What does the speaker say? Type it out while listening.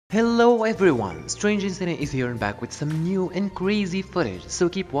Hello everyone, Strange Incident is here and back with some new and crazy footage, so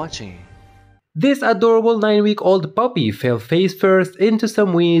keep watching. This adorable 9-week-old puppy fell face first into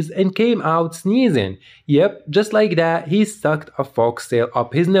some weeds and came out sneezing. Yep, just like that, he sucked a foxtail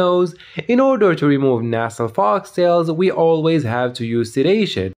up his nose. In order to remove nasal foxtails, we always have to use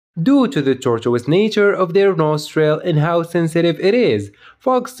sedation, due to the tortuous nature of their nostril and how sensitive it is.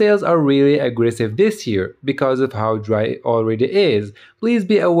 Foxtails are really aggressive this year because of how dry it already is. Please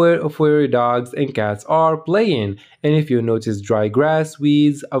be aware of where your dogs and cats are playing, and if you notice dry grass,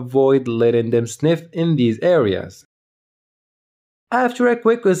 weeds, avoid letting them sniff in these areas. After a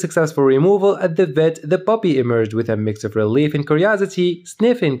quick and successful removal at the vet, the puppy emerged with a mix of relief and curiosity,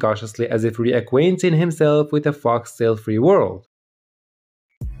 sniffing cautiously as if reacquainting himself with a foxtail-free world.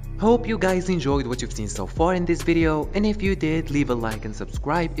 Hope you guys enjoyed what you've seen so far in this video, and if you did, leave a like and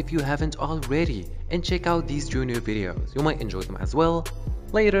subscribe if you haven't already, and check out these junior videos, you might enjoy them as well.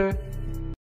 Later!